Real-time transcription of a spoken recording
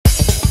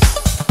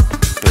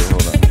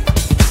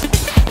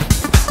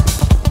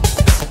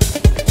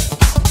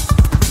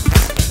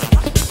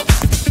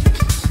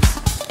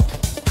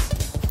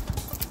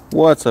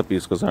What's up,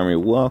 U-Skillz Army?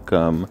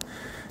 Welcome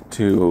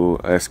to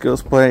a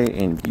skills play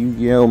in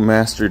Yu-Gi-Oh!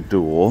 Master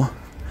Duel.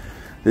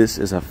 This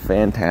is a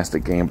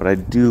fantastic game, but I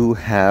do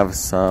have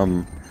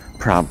some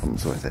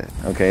problems with it.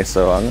 Okay,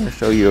 so I'm going to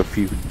show you a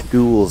few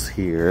duels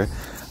here.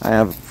 I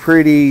have a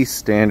pretty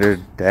standard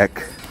deck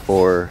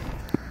for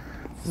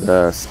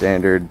the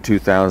standard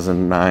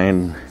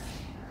 2009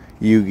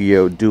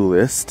 Yu-Gi-Oh!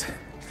 Duelist.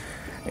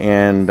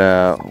 And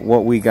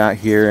what we got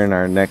here in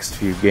our next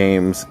few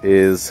games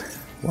is,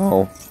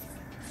 well,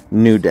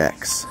 new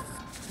decks,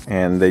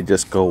 and they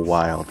just go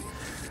wild.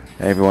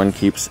 Everyone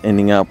keeps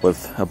ending up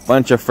with a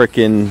bunch of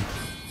freaking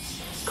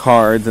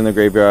cards in the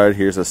graveyard.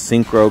 Here's a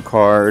synchro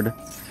card.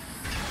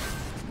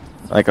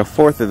 Like a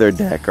fourth of their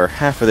deck or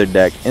half of their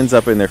deck ends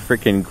up in their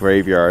freaking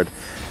graveyard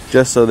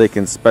just so they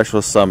can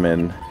special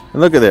summon.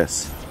 And look at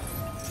this.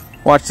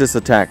 Watch this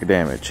attack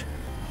damage.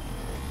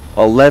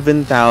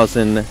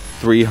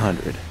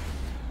 11,300.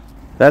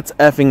 That's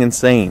effing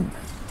insane.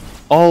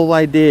 All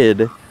I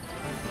did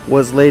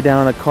was lay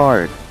down a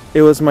card.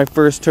 It was my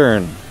first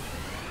turn.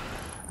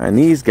 And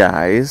these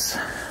guys,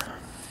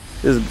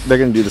 they're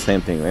going to do the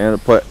same thing. They're going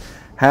to put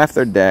half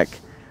their deck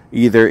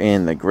either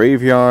in the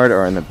graveyard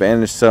or in the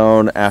banished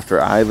zone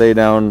after I lay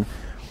down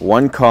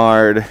one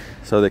card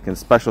so they can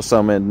special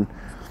summon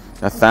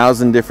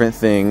 1,000 different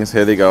things.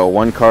 Here they go.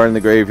 One card in the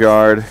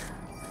graveyard,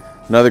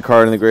 another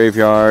card in the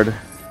graveyard.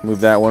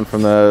 Move that one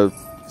from the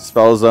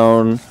spell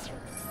zone.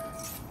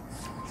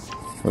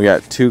 We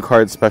got 2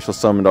 cards special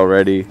summoned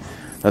already.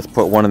 Let's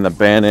put one in the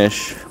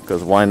banish,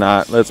 because why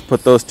not? Let's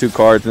put those 2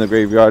 cards in the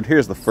graveyard.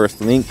 Here's the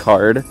first link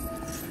card.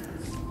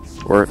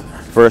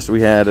 First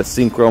we had a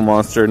synchro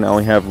monster, now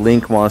we have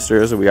link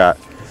monsters. We got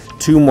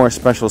 2 more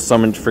special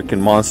summoned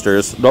freaking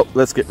monsters. Nope,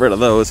 let's get rid of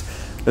those.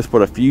 Let's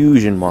put a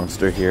fusion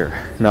monster here.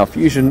 Now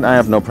fusion, I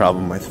have no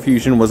problem with.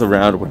 Fusion was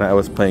around when I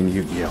was playing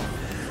Yu-Gi-Oh!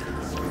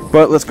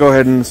 But let's go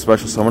ahead and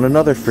special summon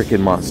another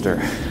freaking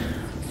monster,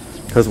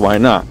 because why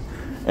not?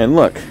 And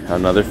look,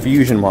 another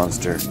fusion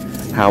monster.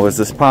 How is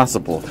this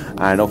possible?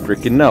 I don't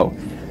freaking know.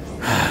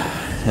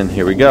 And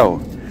here we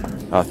go.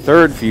 A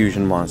third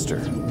fusion monster,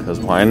 because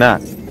why not?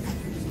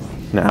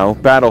 Now,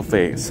 battle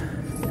phase.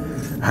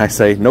 I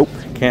say, nope,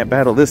 can't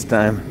battle this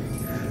time.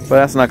 But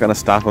that's not going to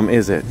stop him,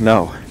 is it?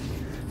 No.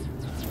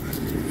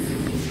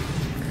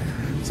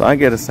 So I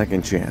get a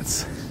second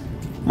chance.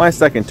 My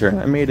second turn,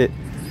 I made it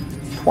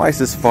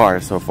twice as far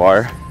so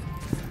far.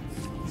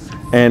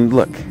 And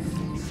look,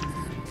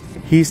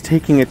 he's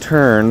taking a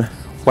turn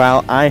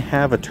while I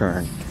have a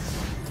turn.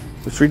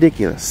 It's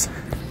ridiculous.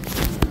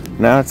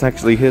 Now it's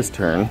actually his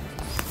turn.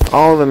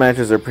 All the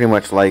matches are pretty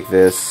much like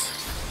this,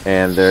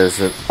 and there's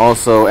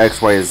also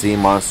XYZ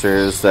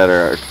monsters that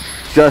are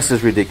just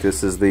as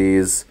ridiculous as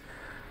these.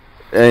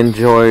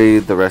 Enjoy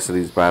the rest of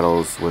these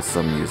battles with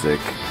some music.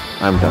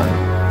 I'm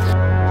done.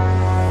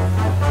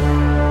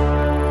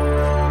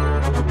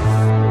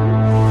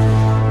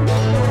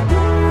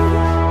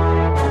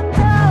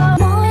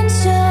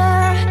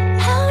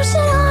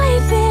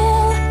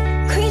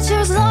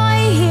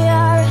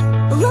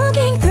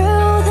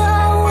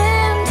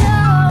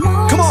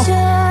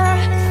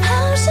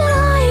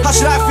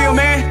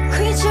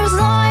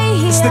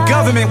 The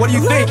government, what do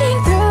you think?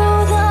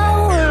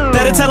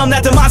 Better tell them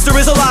that the monster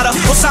is a lotta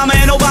Osama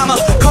and Obama,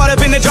 caught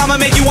up in the drama,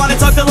 make you wanna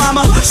talk to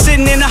llama.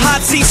 Sitting in the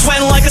hot seat,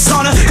 sweating like a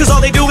sauna, cause all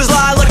they do is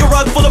lie like a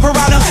rug full of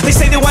piranha. They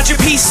say they want your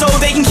peace so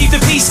they can keep the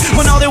peace,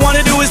 when all they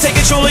wanna do is take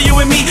control of you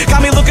and me.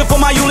 Got me looking for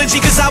my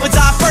eulogy cause I would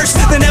die first.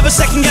 They're never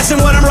second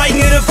guessing what I'm writing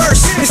in a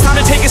verse. It's time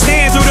to take a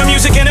stand through the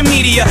music and the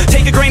media.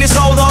 Take a grain of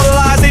salt with all the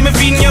lies they've been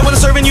feeding you. When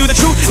I'm serving you the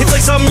truth, it's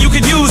like something you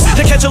could use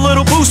to catch a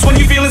little boost when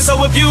you're feeling so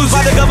abused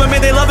by the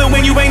government. They love it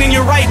when you ain't in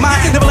your right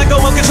mind. Never let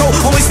go of control,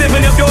 always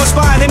sniffing up your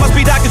spine. They must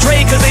be Dr.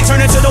 Dre cause they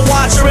turn into the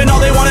Watcher, and all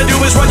they wanna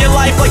do is run your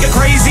life like a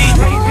crazy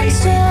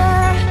monster.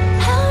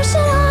 How should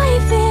I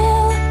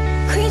feel?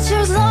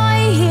 Creatures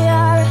lie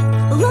here,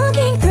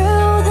 looking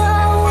through the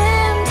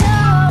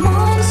window.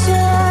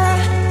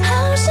 Monster,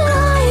 how should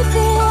I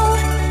feel?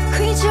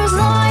 Creatures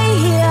lie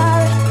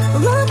here,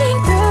 looking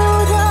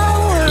through the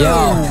window.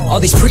 Yo, all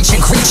these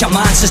preaching creature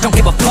monsters don't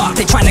give a fuck.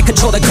 They trying to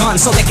control the gun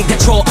so they can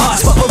control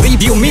us. But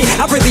believe you me,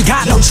 I really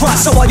got no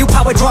trust. So all you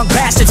power drunk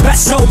bastards,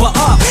 best sober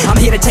up. I'm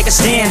here to take a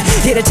stand,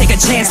 here to take a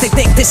chance. They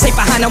think they're safe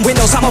behind them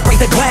windows, I'ma break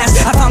the glass.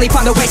 I finally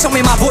found a way so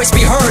may my voice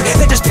be heard.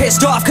 They're just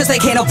pissed off cause they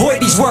can't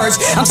avoid these words.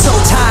 I'm so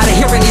tired of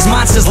hearing these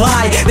monsters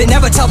lie. They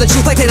never tell the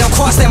truth like they don't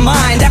cross their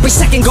mind. Every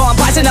second gone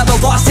by's another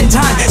lost in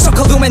time. So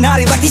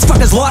Illuminati like these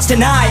fuckers lost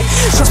tonight.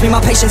 Trust me,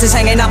 my patience is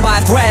hanging on by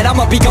a thread.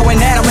 I'ma be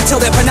going at them until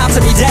they're pronounced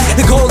to be dead.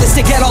 The goal is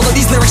to get all of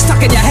these lyrics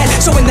stuck in your head,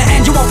 so in the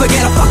end you won't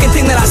forget a fucking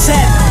thing that I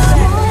said.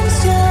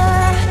 Monster,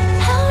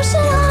 how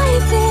should I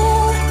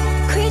feel?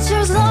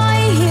 Creatures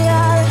lie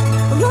here,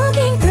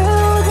 looking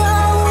through the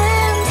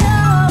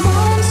window.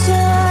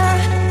 Monster,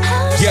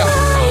 how should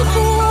I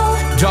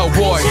feel? Dope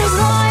boy, Creatures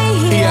lie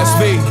here,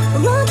 ESV.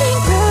 looking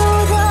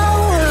through the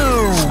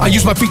window. Are you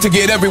use my feet to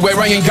get everywhere,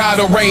 I ain't got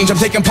a range.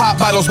 I'm taking pop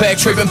bottles back,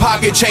 tripping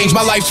pocket change.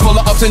 My life's full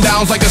of ups and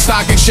downs like a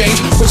stock exchange.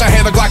 Wish I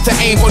had a Glock to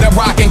aim for that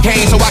rock and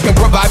cane, so I can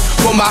provide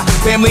for my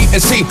family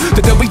and see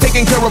that they'll be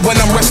taken care of when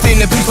I'm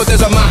resting in peace. But there's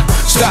a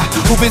monster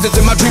who visits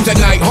in my dreams at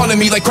night, haunting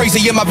me like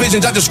crazy in my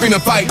visions. I just scream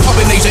and fight. Up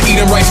in Asia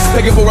eating rice,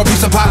 begging for a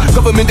piece of pie.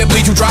 Government that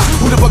bleeds you dry.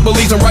 Who the fuck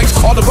believes in rights?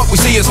 All the fuck we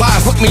see is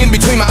lies. Look me in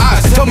between my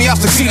eyes, tell me I'll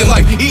succeed in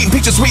life. Eating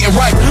peaches sweet and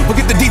ripe.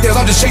 Forget the details,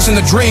 I'm just chasing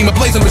the dream. A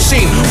blazing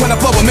machine. When I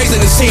flow, amazing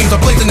it seems. I'm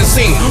blazing the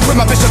scene. With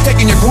my bishop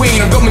taking your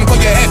queen. I'm going for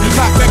your head.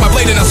 Knock back my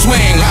blade and I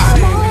swing.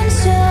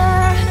 Monster,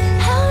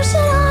 how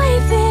should I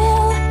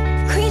feel?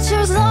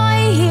 Creatures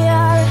lie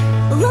here,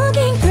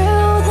 looking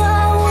through the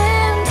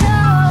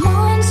window.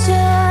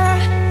 Monster,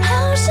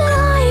 how should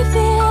I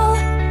feel?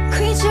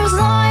 Creatures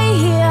lie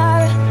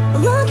here,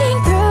 looking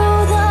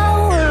through the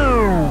window.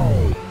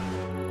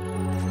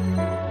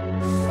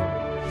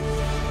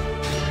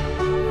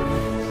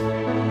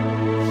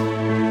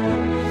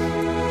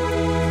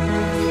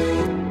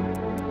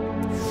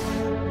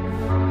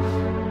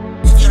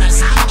 If you're a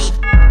zombie,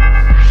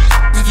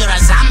 if you're a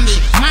zombie,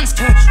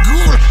 monster,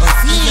 ghoul, or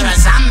fiend. If you're a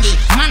zombie,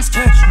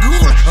 monster,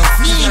 ghoul, or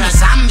fiend. If you're a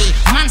zombie,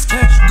 monster,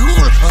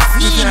 ghoul, or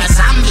fiend. If you're a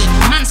zombie,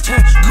 monster,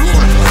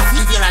 ghoul, or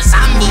fiend. If you're a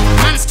zombie,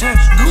 monster,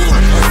 ghoul,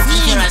 or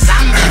fiend. If you're a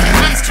zombie,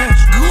 monster,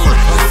 ghoul,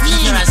 or fiend.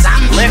 If you're a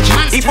zombie, Lynch,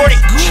 monster, E40.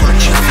 ghoul, or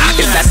fiend.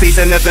 It's that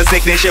seasoners and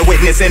sickness, you're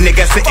witnessing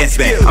niggas sitting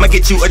spin. I'ma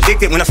get you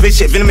addicted when I spit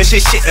shit, venomous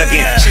shit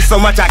again. Shit so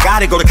much I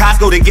gotta go to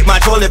Costco to get my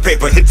toilet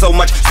paper. Hit so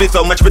much, spit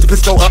so much, put the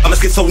pistol up, I'ma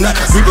skid so nuts.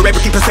 Reaper, rapper,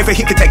 keep us safe,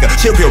 he can take a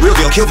chill pill, real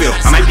deal, kill bill.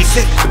 I might be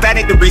sick, but that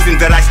ain't the reason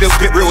that I still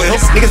spit real ill.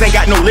 Niggas ain't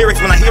got no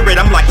lyrics when I hear it,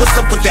 I'm like, what's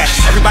up with that?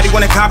 Everybody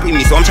wanna copy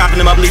me, so I'm chopping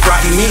them up, leave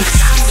dropping me.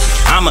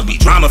 I'ma be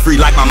drama free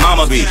like my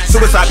mama be.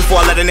 Suicide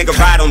before I let a nigga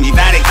ride on me,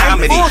 that ain't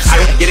comedy. I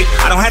don't get it,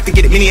 I don't have to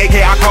get it. Mini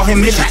AK, I call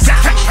him Midget.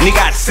 And he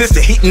got a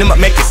sister, heating him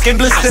up, make his skin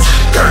blister.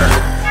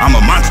 I'm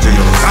a monster, yo,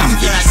 zombie.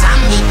 If you're a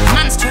zombie,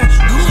 monster,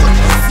 ghoul,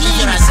 or fiend.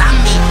 If you're a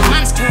zombie,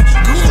 monster,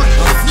 ghoul,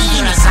 or fiend.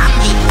 If you're a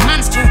zombie,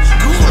 monster,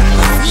 ghoul,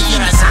 or fiend. If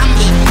you're a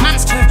zombie,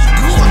 monster,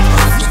 ghoul,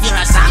 or fiend. If you're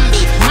a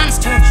zombie,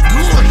 monster,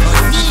 ghoul, or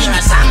fiend. If you're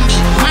a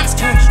zombie,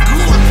 monster,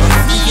 ghoul, or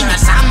fiend. If you're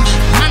a zombie,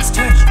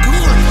 monster,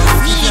 ghoul, or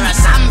fiend. If you're a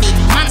zombie,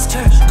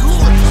 monster,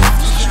 ghoul, or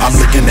fiend. I'm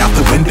looking out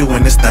the window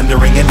and it's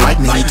thundering and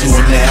lightning. 2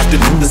 in the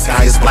afternoon, the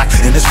sky is black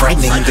and it's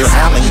frightening. They're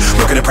howling,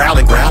 looking and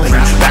prowling, growling,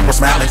 backward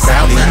smiling,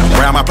 crowding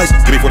around my place.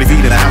 Give me 40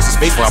 feet in a house of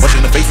space where I wish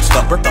in the face with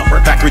stumper.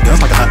 Factory guns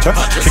like a hunter,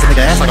 kicking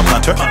nigga ass like a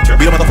punter,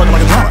 beat a motherfucker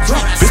like a drummer.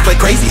 Fist play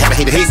crazy, haven't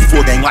hated hazy,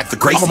 full game like the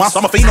Grace. I'm a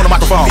monster, I'm a fiend on the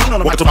microphone.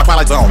 Welcome to my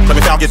twilight zone. Let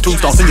me found get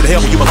tombstone, send you to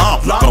hell where you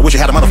belong. Gonna wish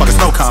you had a motherfucking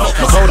snow cone.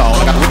 No coat on,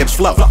 I got the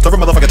wickedest flow. So every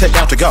motherfucker take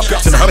out to go.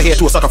 Send the other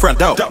head to a sucker front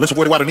door. Listen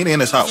for the water needed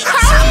in this hoe.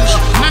 Zombie,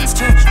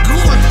 monster,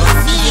 ghoul, or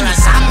fiend. You're a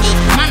zombie,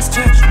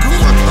 monster,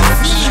 ghoul, or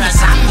fiend. You're a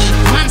zombie,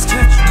 monster,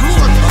 ghoul,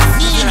 or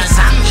fiend. You're a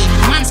zombie,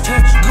 monster,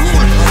 ghoul,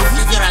 or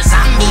fiend. You're a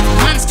zombie,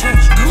 monster,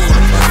 ghoul,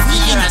 or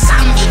fiend. You're a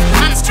zombie,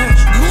 monster,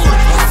 ghoul,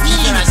 or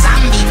fiend. You're a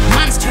zombie,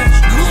 monster,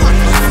 ghoul,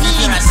 or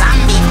fiend. You're a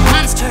zombie,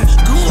 monster,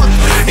 ghoul.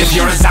 If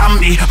you're a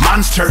zombie,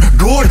 monster,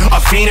 ghoul,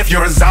 or fiend. If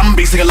you're a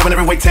zombie, sing a love in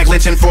every way, tag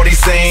glitch and 40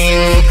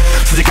 sing.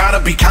 So you gotta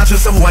be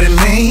conscious of what it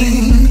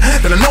means.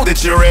 Then I know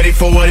that you're ready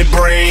for what it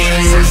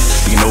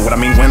brings. You know what I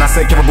mean when I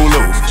say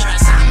Kibabulu.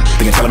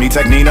 Thinking telling me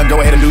technique, now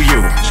go ahead and do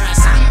you.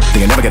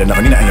 Think I never get enough,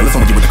 I need to hang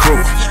listen with you with the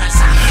crew.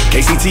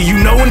 KCT, you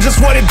knowin'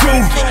 just what it do.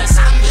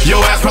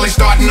 Your ass probably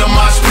starting a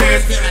mosh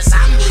pit.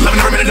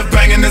 Loving every minute of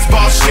banging this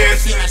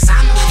bullshit.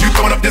 You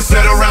throwing up this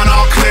set around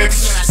all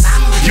clicks.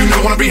 You know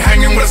wanna be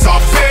hanging with us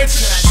all,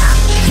 bitch.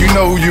 You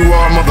know who you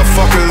are,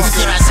 motherfuckers.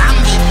 You're a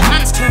zombie,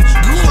 monster,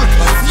 ghoul,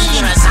 or fiend.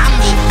 You're a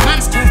zombie,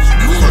 monster,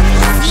 ghoul,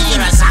 or fiend.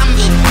 You're a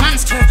zombie,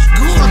 monster,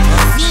 ghoul, or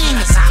fiend. You're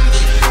a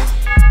zombie.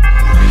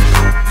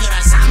 You're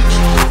a zombie.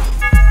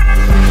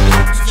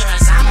 You're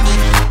a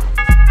zombie.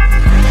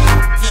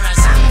 You're a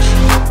zombie.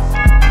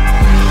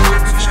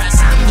 You're a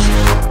zombie.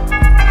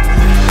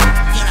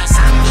 You're a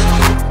zombie.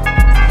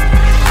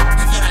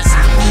 You're a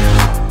zombie.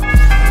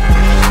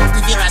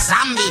 You're a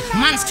zombie,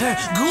 monster,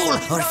 ghoul,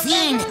 or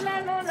fiend.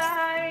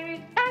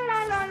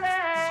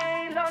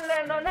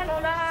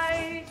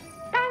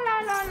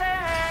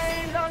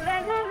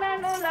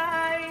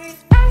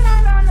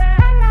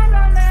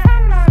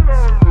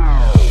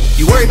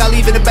 You worry about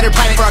leaving a better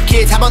planet for our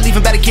kids. How about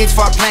leaving better kids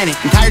for our planet?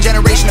 Entire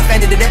generation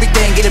offended at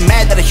everything, getting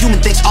mad that a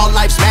human thinks all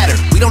lives matter.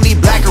 We don't need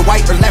black or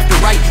white or left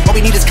or right. What we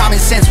need is common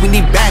sense, we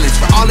need balance.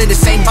 We're all in the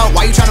same boat,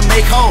 why you trying to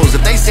make holes?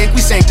 If they sink, we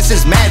sink, this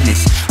is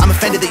madness. I'm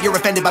offended that you're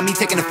offended by me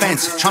taking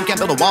offense. Trump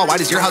can't build a wall, why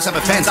does your house have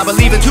a fence? I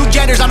believe in 2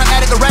 genders, I'm not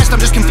mad at the rest. I'm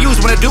just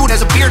confused when a dude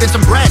has a beard and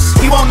some breasts.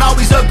 We won't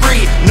always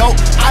agree, nope.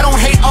 I don't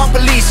hate on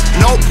police,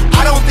 nope.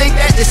 I don't think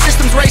that the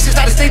system's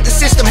racist, I just think the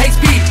system hates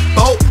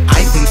people.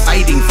 I think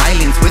fighting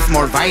violence with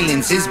more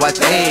violence is what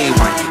they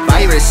want.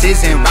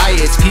 Viruses and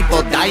riots,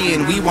 people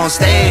dying, we won't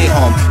stay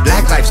home.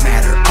 Black lives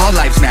matter, all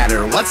lives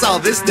matter. What's all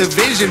this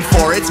division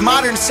for? It's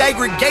modern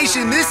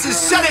segregation, this is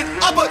setting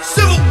up a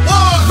civil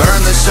war.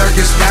 Burn the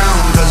circus down,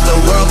 cause the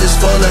world is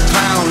full of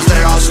clowns.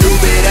 They're all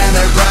stupid and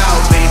they're proud,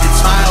 painted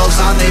smiles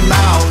on their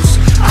mouths.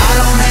 I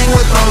don't hang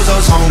with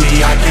bozos,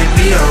 homie, I can't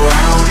be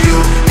around you.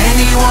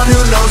 Anyone who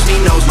knows me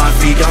knows my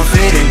feet don't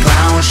fit in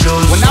clown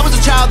shoes. When I was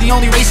a child, the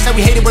only races that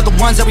we hated were the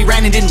ones that we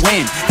ran and didn't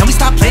win. Then we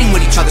stopped playing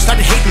with each other,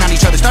 started hating on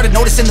each other, started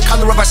noticing the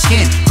color of our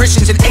skin.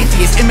 Christians and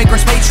atheists,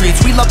 immigrants,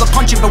 patriots, we love the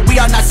country but we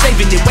are not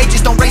saving it.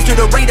 Wages don't raise to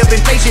the rate of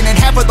inflation and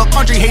half of the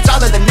country hates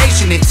all of the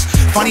nation. It's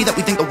funny that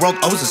we think the world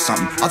owes us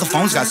something. All the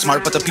phones got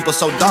smart but the people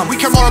so dumb. We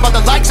care more about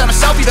the likes on a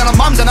selfie than our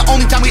mums, and the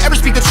only time we ever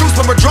speak the truth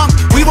when we're drunk.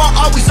 We won't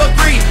always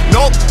agree,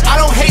 nope, I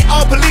don't hate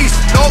all police.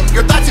 Nope,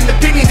 your thoughts and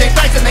opinions ain't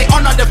facts and they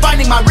are not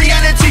defining my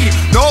reality.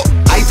 Nope,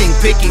 I think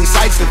picking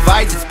sides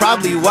divides, it's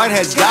probably what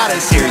has got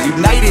us here.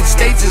 United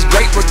States is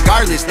great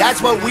regardless,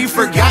 that's what we've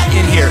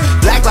forgotten here.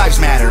 Black lives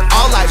matter,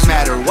 all lives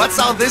matter, what's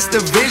all this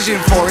division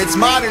for? It's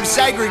modern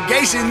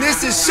segregation,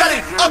 this is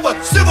shutting up a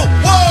civil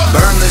war.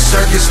 Burn the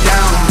circus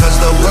down, cause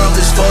the world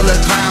is full of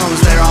clowns.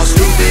 They're all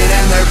stupid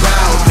and they're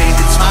proud,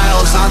 painted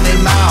smiles on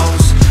their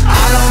mouths.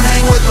 I don't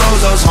hang with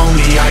bozos,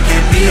 homie, I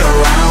can't be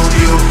around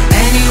you.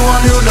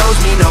 Anyone who knows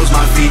me knows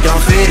my feet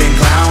don't fit in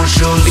clown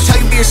shoes. They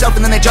tell you be yourself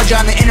and then they judge you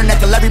on the internet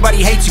till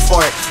everybody hates you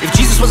for it. If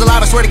Jesus was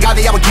alive, I swear to God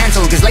that I would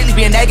cancel him, cause lately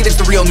being negative's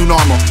the real new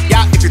normal.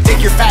 Yeah, if you're thick,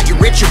 you're fat, you're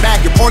rich, you're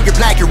bad, you're poor, you're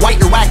black, you're white,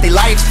 you're whack, they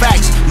lie, it's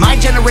facts. My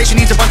generation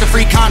needs a bunch of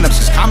free condoms,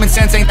 cause common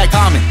sense ain't that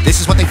common.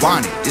 This is what they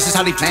wanted, this is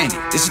how they planned it.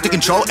 This is to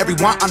control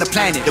everyone on the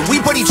planet. Then we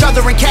put each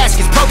other in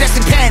caskets, protest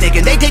and panic,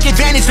 and they take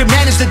advantage to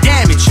manage the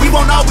damage. We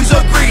won't always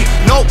agree,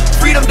 no,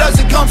 freedom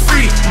doesn't come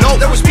free. No,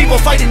 there was people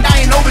fighting,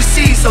 dying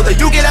overseas so that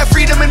you can have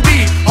freedom and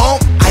be home.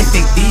 I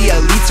think the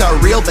elites are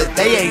real, but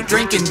they ain't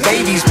drinking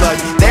babies' blood.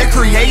 They're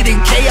creating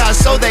chaos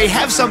so they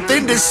have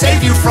something to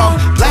save you from.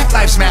 Black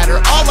lives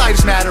matter, all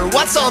lives matter,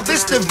 what's all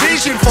this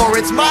division for?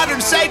 It's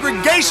modern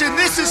segregation,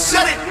 this is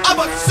setting up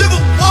a civil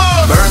war.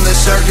 Burn the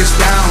circus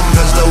down,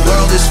 cause